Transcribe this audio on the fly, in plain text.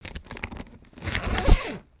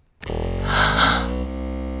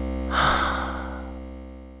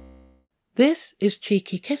This is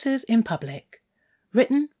Cheeky Kisses in Public,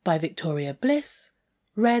 written by Victoria Bliss,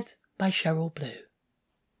 read by Cheryl Blue.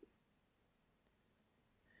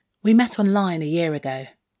 We met online a year ago.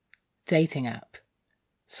 Dating app.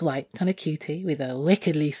 Swiped on a cutie with a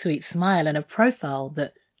wickedly sweet smile and a profile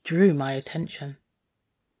that drew my attention.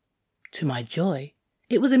 To my joy,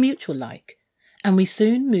 it was a mutual like, and we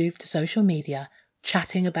soon moved to social media,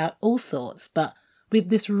 chatting about all sorts, but with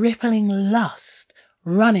this rippling lust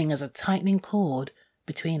running as a tightening cord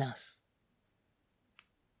between us.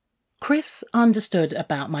 Chris understood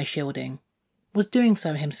about my shielding, was doing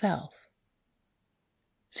so himself.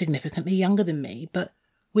 Significantly younger than me, but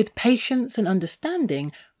with patience and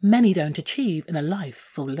understanding many don't achieve in a life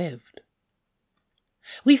full lived.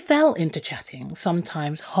 We fell into chatting,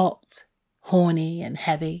 sometimes hot, horny and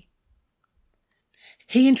heavy.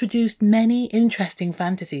 He introduced many interesting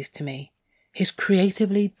fantasies to me, his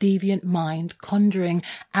creatively deviant mind conjuring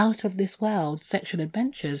out of this world sexual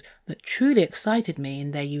adventures that truly excited me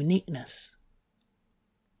in their uniqueness.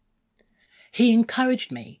 He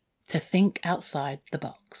encouraged me to think outside the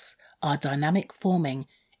box, our dynamic forming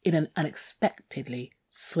in an unexpectedly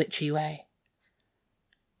switchy way.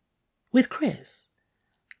 With Chris,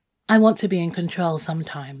 I want to be in control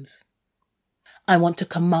sometimes. I want to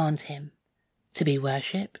command him, to be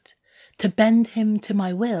worshipped, to bend him to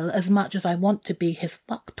my will as much as I want to be his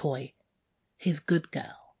fuck toy, his good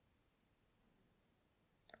girl.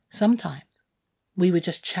 Sometimes we would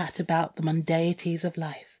just chat about the mundanities of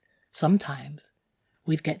life. Sometimes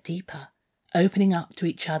we'd get deeper, opening up to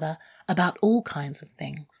each other about all kinds of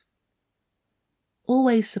things.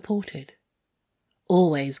 Always supported,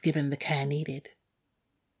 always given the care needed.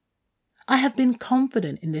 I have been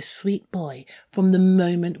confident in this sweet boy from the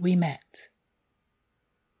moment we met.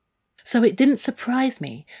 So it didn't surprise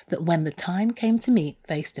me that when the time came to meet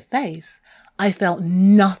face to face, I felt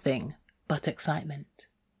nothing but excitement.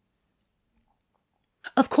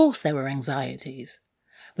 Of course there were anxieties,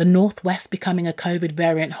 the Northwest becoming a COVID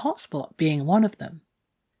variant hotspot being one of them.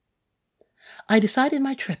 I decided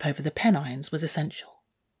my trip over the Pennines was essential.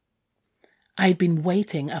 I had been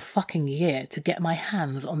waiting a fucking year to get my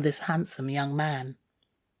hands on this handsome young man.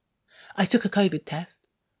 I took a COVID test,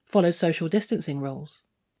 followed social distancing rules.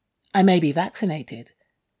 I may be vaccinated,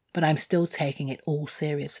 but I'm still taking it all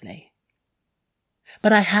seriously.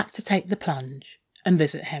 But I had to take the plunge and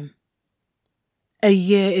visit him. A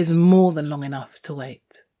year is more than long enough to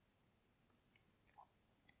wait.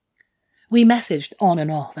 We messaged on and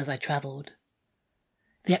off as I travelled,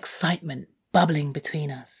 the excitement bubbling between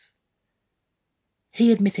us.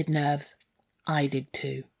 He admitted nerves, I did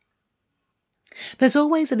too. There's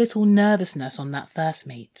always a little nervousness on that first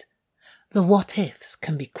meet. The what-ifs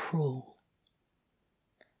can be cruel.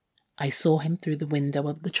 I saw him through the window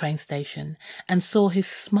of the train station and saw his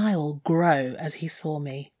smile grow as he saw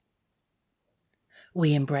me.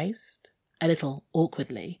 We embraced, a little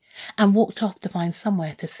awkwardly, and walked off to find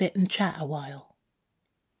somewhere to sit and chat a while.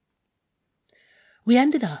 We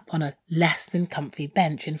ended up on a less than comfy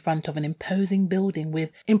bench in front of an imposing building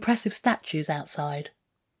with impressive statues outside.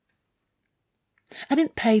 I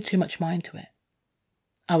didn't pay too much mind to it.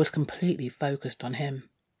 I was completely focused on him.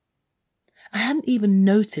 I hadn't even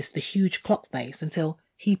noticed the huge clock face until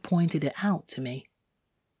he pointed it out to me.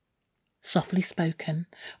 Softly spoken,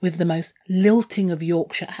 with the most lilting of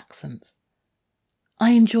Yorkshire accents.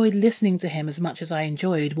 I enjoyed listening to him as much as I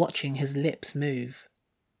enjoyed watching his lips move.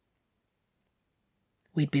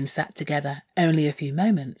 We'd been sat together only a few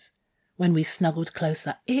moments. When we snuggled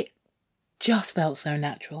closer, it just felt so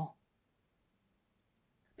natural.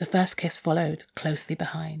 The first kiss followed closely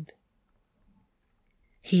behind.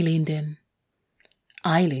 He leaned in.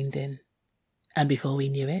 I leaned in. And before we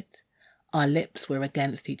knew it, our lips were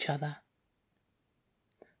against each other.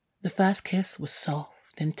 The first kiss was soft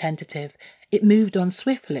and tentative. It moved on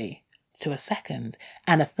swiftly to a second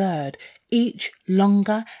and a third, each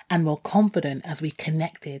longer and more confident as we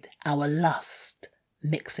connected, our lust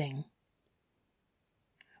mixing.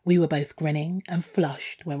 We were both grinning and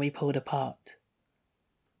flushed when we pulled apart.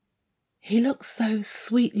 He looked so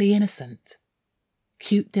sweetly innocent.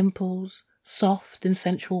 Cute dimples, soft and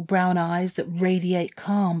sensual brown eyes that radiate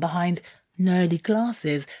calm behind nerdy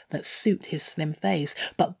glasses that suit his slim face.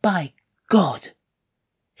 But by God,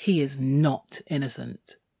 he is not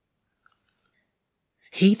innocent.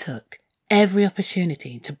 He took every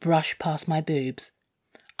opportunity to brush past my boobs.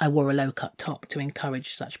 I wore a low-cut top to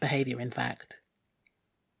encourage such behaviour, in fact.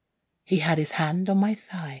 He had his hand on my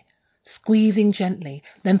thigh, squeezing gently,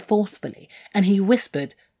 then forcefully, and he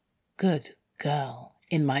whispered, "Good girl,"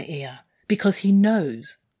 in my ear, because he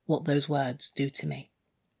knows what those words do to me.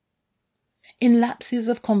 In lapses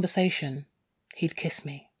of conversation, he'd kiss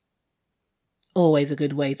me. Always a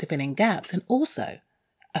good way to fill in gaps, and also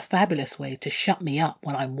a fabulous way to shut me up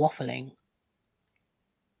when I'm waffling.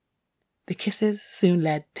 The kisses soon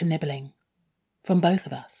led to nibbling from both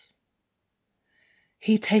of us.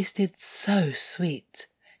 He tasted so sweet,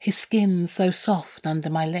 his skin so soft under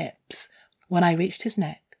my lips. When I reached his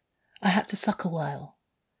neck, I had to suck a while,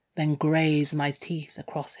 then graze my teeth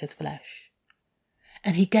across his flesh.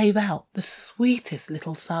 And he gave out the sweetest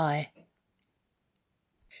little sigh.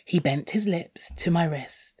 He bent his lips to my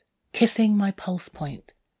wrist, kissing my pulse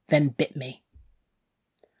point, then bit me.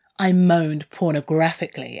 I moaned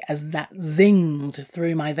pornographically as that zinged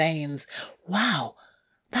through my veins. Wow,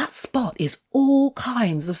 that spot is all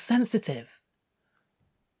kinds of sensitive.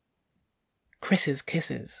 Chris's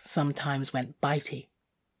kisses sometimes went bitey,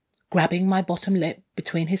 grabbing my bottom lip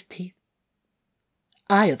between his teeth.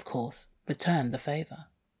 I, of course, returned the favour.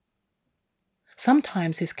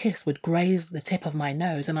 Sometimes his kiss would graze the tip of my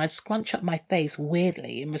nose and I'd scrunch up my face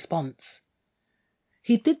weirdly in response.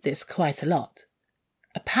 He did this quite a lot.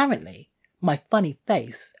 Apparently, my funny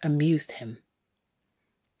face amused him.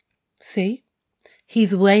 See?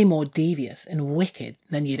 He's way more devious and wicked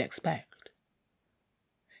than you'd expect.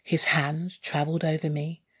 His hands travelled over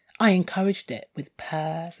me. I encouraged it with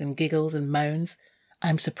purrs and giggles and moans.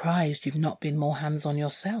 "I'm surprised you've not been more hands-on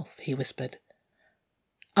yourself," he whispered.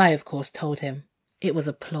 I, of course, told him it was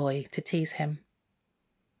a ploy to tease him.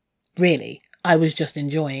 Really, I was just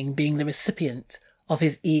enjoying being the recipient of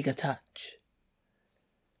his eager touch.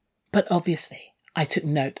 But obviously, I took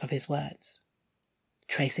note of his words.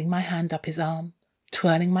 Tracing my hand up his arm,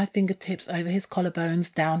 twirling my fingertips over his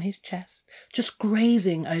collarbones, down his chest, just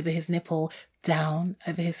grazing over his nipple, down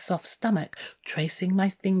over his soft stomach, tracing my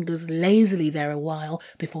fingers lazily there a while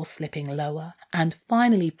before slipping lower, and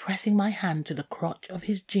finally pressing my hand to the crotch of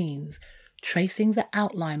his jeans, tracing the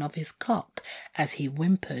outline of his cock as he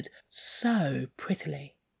whimpered so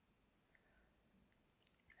prettily.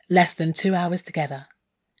 Less than 2 hours together,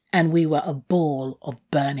 and we were a ball of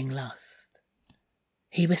burning lust.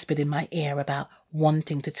 He whispered in my ear about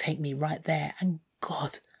wanting to take me right there, and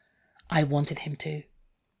God, I wanted him to.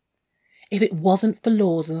 If it wasn't for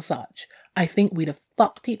laws and such, I think we'd have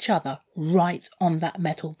fucked each other right on that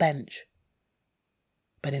metal bench.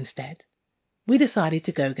 But instead, we decided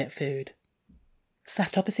to go get food.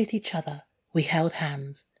 Sat opposite each other, we held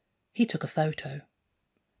hands. He took a photo.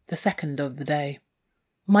 The second of the day.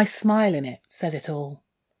 My smile in it says it all.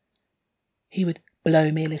 He would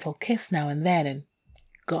blow me a little kiss now and then, and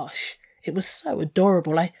gosh, it was so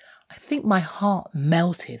adorable. I think my heart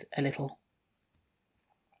melted a little.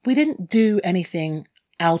 We didn't do anything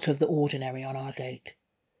out of the ordinary on our date,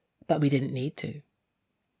 but we didn't need to.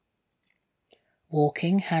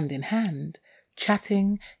 Walking hand in hand,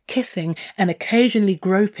 chatting, kissing, and occasionally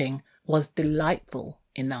groping was delightful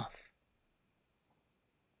enough.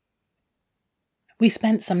 We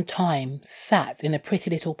spent some time sat in a pretty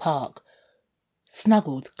little park,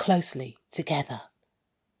 snuggled closely together.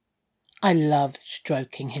 I loved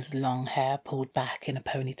stroking his long hair pulled back in a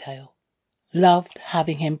ponytail. Loved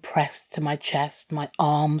having him pressed to my chest, my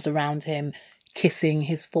arms around him, kissing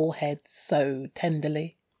his forehead so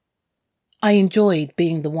tenderly. I enjoyed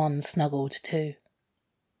being the one snuggled too.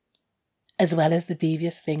 As well as the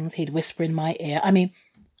devious things he'd whisper in my ear.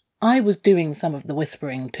 I was doing some of the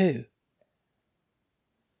whispering too.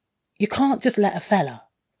 You can't just let a fella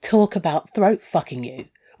talk about throat fucking you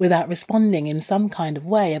without responding in some kind of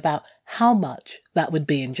way about how much that would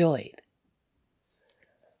be enjoyed.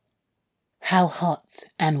 How hot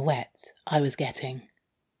and wet I was getting.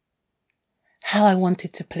 How I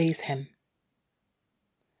wanted to please him.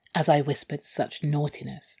 As I whispered such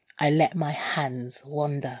naughtiness, I let my hands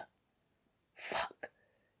wander. Fuck.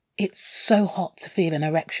 It's so hot to feel an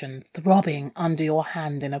erection throbbing under your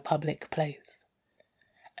hand in a public place.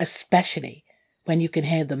 Especially when you can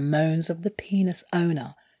hear the moans of the penis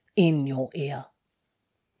owner in your ear.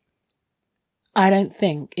 I don't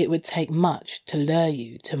think it would take much to lure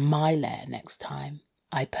you to my lair next time,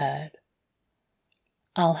 I purred.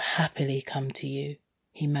 I'll happily come to you,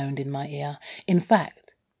 he moaned in my ear. In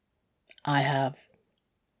fact, I have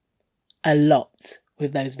a lot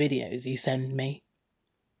with those videos you send me.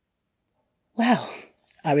 Well,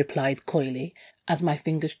 I replied coyly as my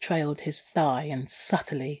fingers trailed his thigh and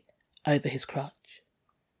subtly over his crotch.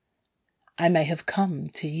 I may have come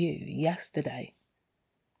to you yesterday.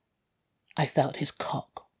 I felt his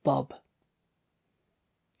cock bob.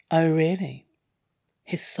 Oh, really?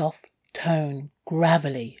 His soft tone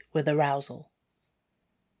gravelly with arousal.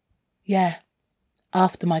 Yeah,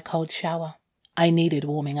 after my cold shower, I needed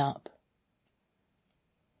warming up.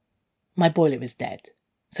 My boiler is dead,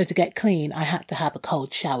 So to get clean, I had to have a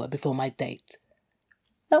cold shower before my date.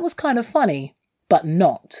 That was kind of funny, but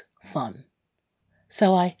not fun.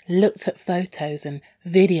 So I looked at photos and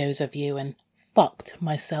videos of you and fucked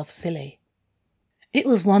myself silly. It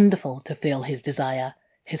was wonderful to feel his desire,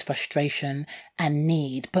 his frustration and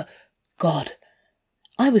need, but God,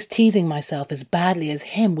 I was teasing myself as badly as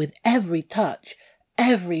him with every touch,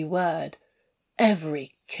 every word,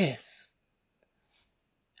 every kiss.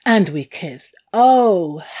 And we kissed.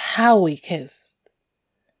 Oh, how we kissed.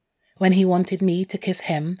 When he wanted me to kiss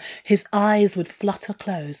him, his eyes would flutter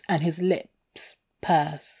close and his lips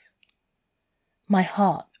purse. My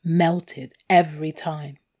heart melted every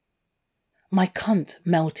time. My cunt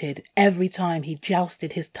melted every time he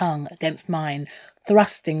jousted his tongue against mine,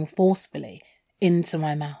 thrusting forcefully into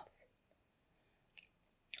my mouth.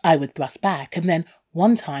 I would thrust back, and then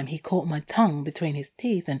one time he caught my tongue between his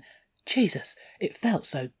teeth, and Jesus, it felt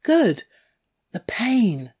so good. The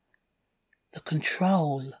pain, the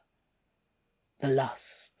control, the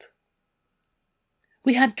lust.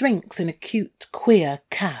 We had drinks in a cute, queer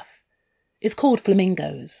cafe. It's called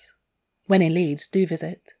Flamingos. When in Leeds, do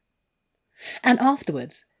visit. And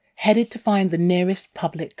afterwards, headed to find the nearest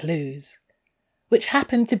public loos, which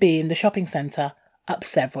happened to be in the shopping centre up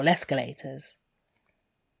several escalators.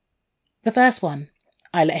 The first one,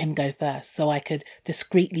 I let him go first so I could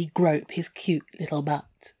discreetly grope his cute little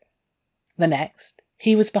butt. The next,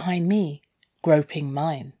 he was behind me, groping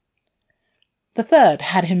mine. The third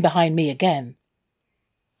had him behind me again.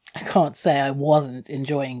 I can't say I wasn't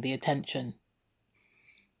enjoying the attention.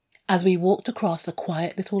 As we walked across a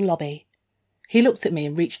quiet little lobby, he looked at me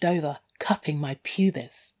and reached over, cupping my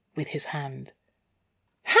pubis with his hand.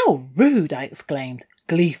 "How rude!" I exclaimed,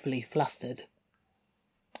 gleefully flustered.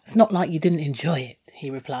 "It's not like you didn't enjoy it," he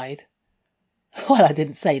replied. "Well, I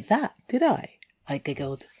didn't say that, did I?" I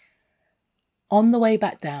giggled. On the way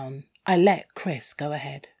back down, I let Chris go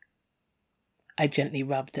ahead. I gently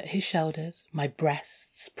rubbed at his shoulders, my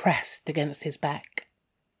breasts pressed against his back.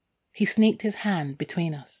 He sneaked his hand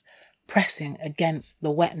between us, pressing against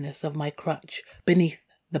the wetness of my crutch beneath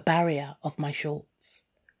the barrier of my shorts.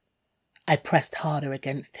 I pressed harder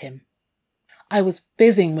against him. I was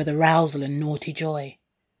fizzing with arousal and naughty joy.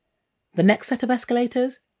 The next set of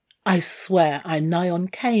escalators, I swear I nigh on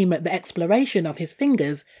came at the exploration of his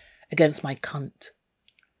fingers against my cunt.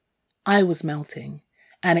 I was melting,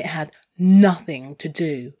 and it had nothing to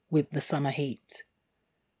do with the summer heat.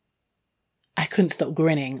 I couldn't stop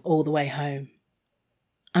grinning all the way home.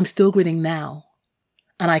 I'm still grinning now,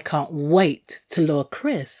 and I can't wait to lure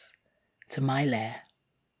Chris to my lair.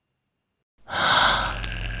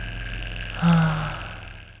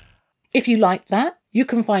 If you like that, you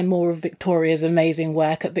can find more of Victoria's amazing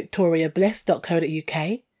work at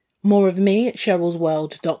victoriabliss.co.uk, more of me at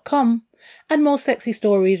cherylsworld.com, and more sexy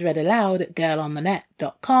stories read aloud at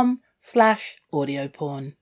girlonthenet.com/audioporn.